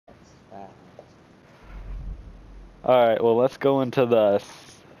Alright, well, let's go into the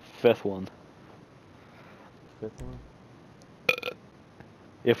fifth one. Fifth one?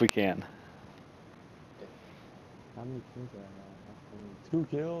 If we can. How many kills do I have?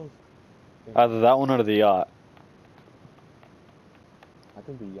 2 kills? Either that one or the yacht. I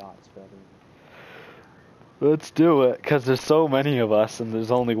think the yacht's better. Let's do it, because there's so many of us and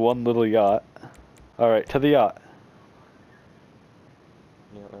there's only one little yacht. Alright, to the yacht.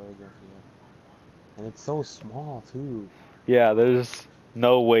 Yeah, and it's so small, too. Yeah, there's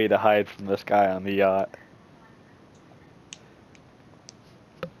no way to hide from this guy on the yacht.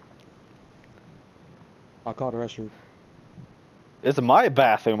 I called the restroom. It's my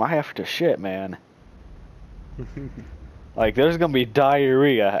bathroom. I have to shit, man. Like, there's gonna be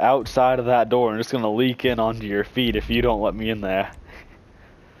diarrhea outside of that door and it's gonna leak in onto your feet if you don't let me in there.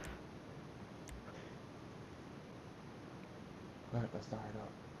 Alright, let's start it up.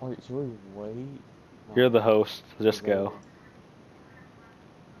 Wait, should we wait? No. You're the host. Just go.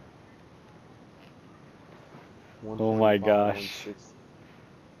 Oh my gosh.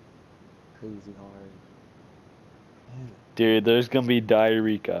 Crazy hard. Dude, there's gonna be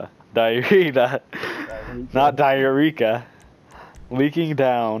diarrhea. Diarrhea. Not diarrhea. Leaking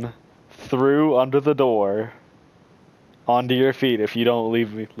down through under the door onto your feet if you don't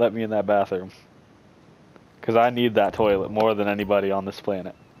let me in that bathroom. Because I need that toilet more than anybody on this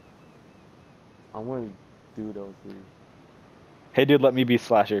planet. I'm gonna do those three. Hey dude, let me be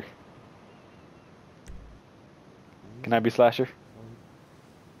Slasher. Can I be Slasher?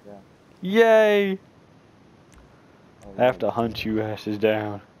 Yeah. Yay! I have to hunt you asses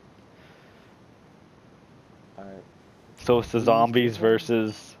down. Alright. So it's the zombies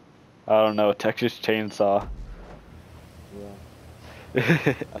versus, I don't know, Texas Chainsaw. Yeah.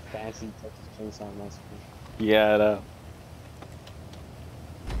 A fancy Texas Chainsaw Massacre. Yeah, I know.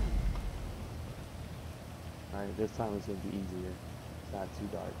 Alright, this time it's gonna be easier. It's not too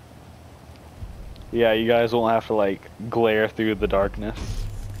dark. Yeah, you guys won't have to like glare through the darkness.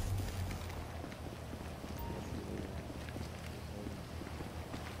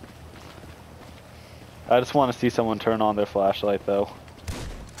 I just want to see someone turn on their flashlight though.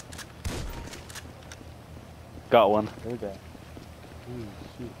 Got one. Where's that? Ooh,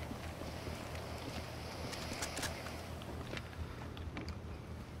 shoot.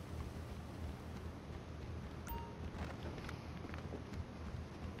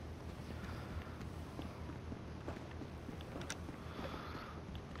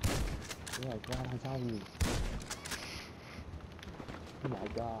 Yeah, God, I'm telling you. Oh my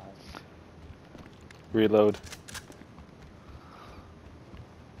God. Reload.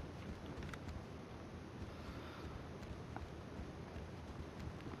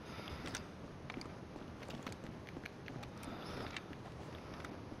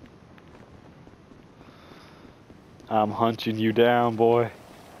 I'm hunting you down, boy. I'm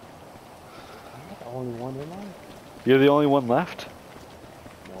not the only one in line. You're the only one left?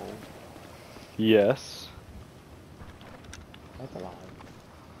 No. Yes. That's a lie.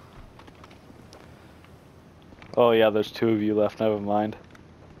 Oh yeah, there's 2 of you left, never mind.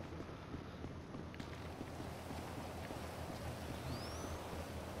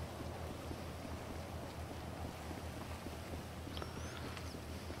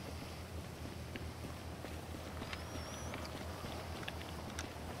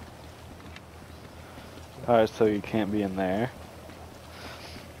 Alright, so you can't be in there.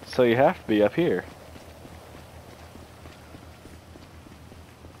 So you have to be up here.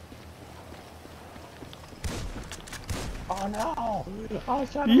 Oh no! I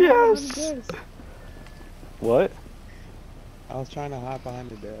was trying to hide behind the desk. What? I was trying to hide behind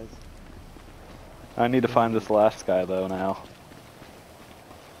the desk. I need to find this last guy though now.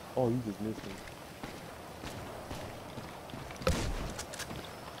 Oh, you just missed me.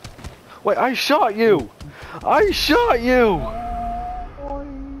 Wait, I shot you! I shot you!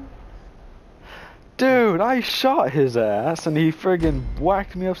 Dude, I shot his ass and he friggin'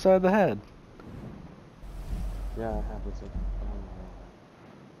 whacked me upside the head. Yeah, it happens.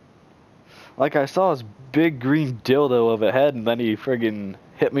 Like I saw his big green dildo of a head and then he friggin'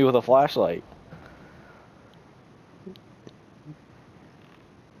 hit me with a flashlight.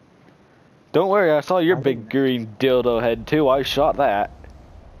 Don't worry, I saw your big green dildo head too. I shot that.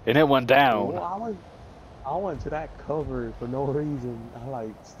 And it went down. Well, I went to that cover for no reason. I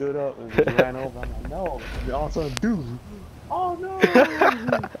like stood up and just ran over. I'm like, no. And all of a sudden, dude. Oh no.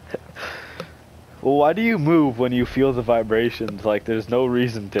 Well, why do you move when you feel the vibrations? Like, there's no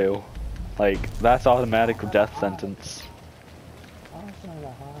reason to. Like, that's automatic death sentence. I was trying to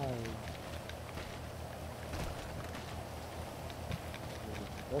hide.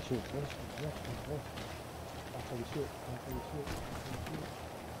 Rush it. I'll take a shit.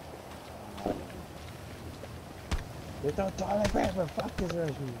 Get the toilet paper. Fuck this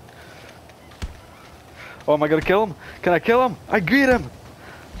rushing. Oh, am I gonna kill him? Can I kill him? I beat him!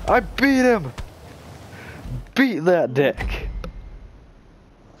 I beat him! Beat that dick!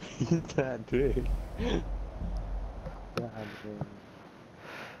 Beat that dick. God damn.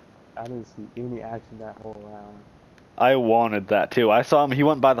 I didn't see any action that whole round. I wanted that too. I saw him, he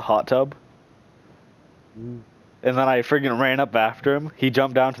went by the hot tub. Mm. And then I friggin' ran up after him. He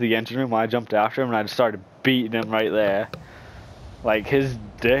jumped down to the engine room, I jumped after him, and I just started beating him right there. Like, his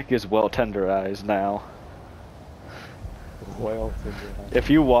dick is well tenderized now. Well tenderized. If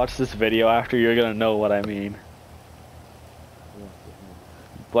you watch this video after, you're gonna know what I mean.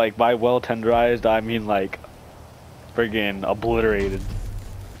 Like, by well tenderized, I mean like, friggin' obliterated.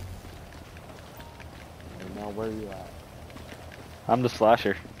 And now where you at? I'm the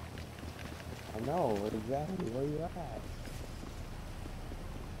slasher. I know, exactly where you at.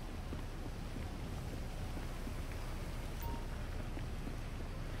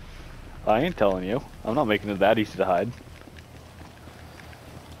 I ain't telling you. I'm not making it that easy to hide.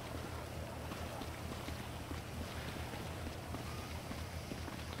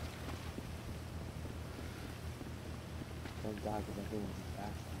 Thank God, because I think it's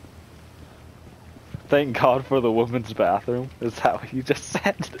fast. Thank God for the women's bathroom. Is that what you just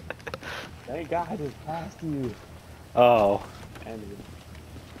said? Thank God I just passed you. Oh. And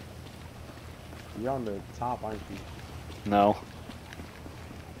you're on the top, aren't you? No.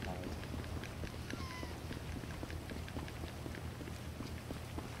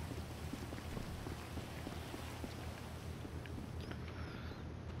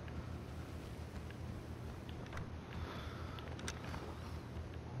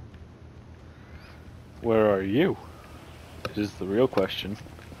 Where are you? Is the real question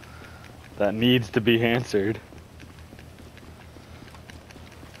that needs to be answered.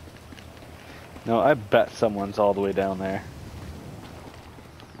 No, I bet someone's all the way down there.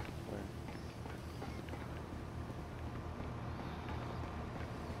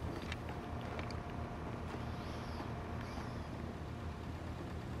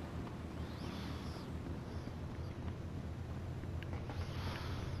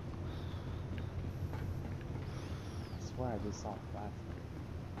 I swear I just saw a flash.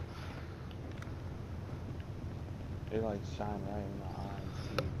 It like shine right in my eyes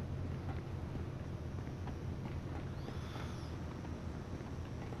too.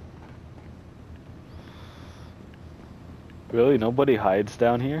 Really? Nobody hides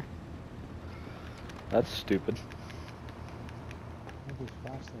down here? That's stupid. I just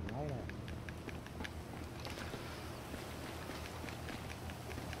flashed the light at me.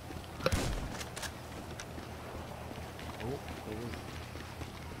 Oh, it is.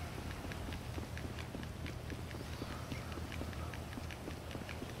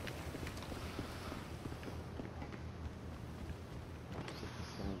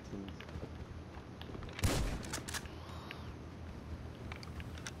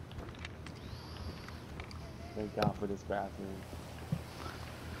 Thank God for this bathroom.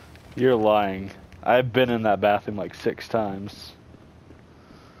 You're lying. I've been in that bathroom like 6 times.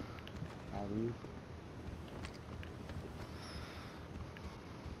 Have you?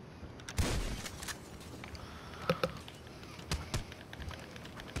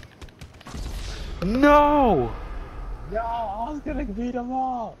 No! No, I was gonna beat him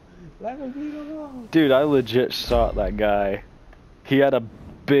up. Let me beat him up. Dude, I legit shot that guy. He had a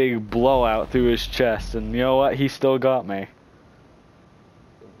big blowout through his chest, and you know what? He still got me.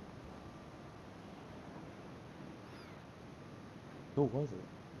 Who was it?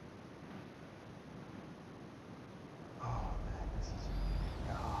 Oh man,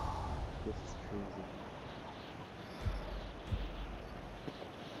 this is crazy.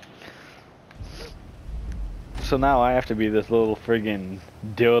 So now I have to be this little friggin'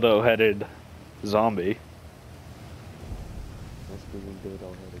 dildo-headed zombie. Let's freaking do it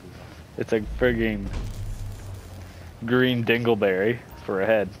already. It's a friggin' green dingleberry for a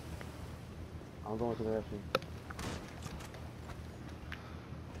head. I'm going to the restroom.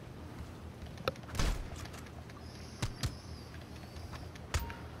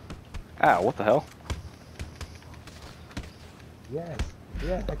 Ow, what the hell? Yes,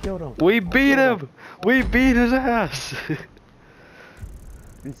 yes, I killed him. We beat him! We beat his ass!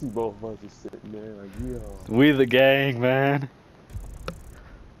 You see both of us just sitting there like, yo. We the gang, man.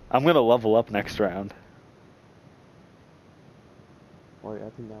 I'm gonna level up next round. Wait, I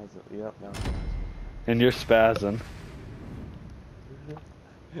think that was yep, that was And you're spazzing.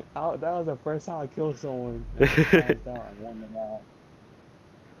 that was the first time I killed someone. And I passed out and won them all.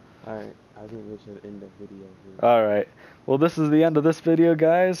 Alright, I think we should end the video here. Alright. Well, this is the end of this video,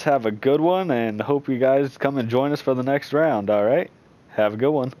 guys. Have a good one, and hope you guys come and join us for the next round, alright? Have a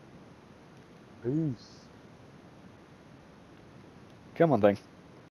good one. Peace. Come on, thing.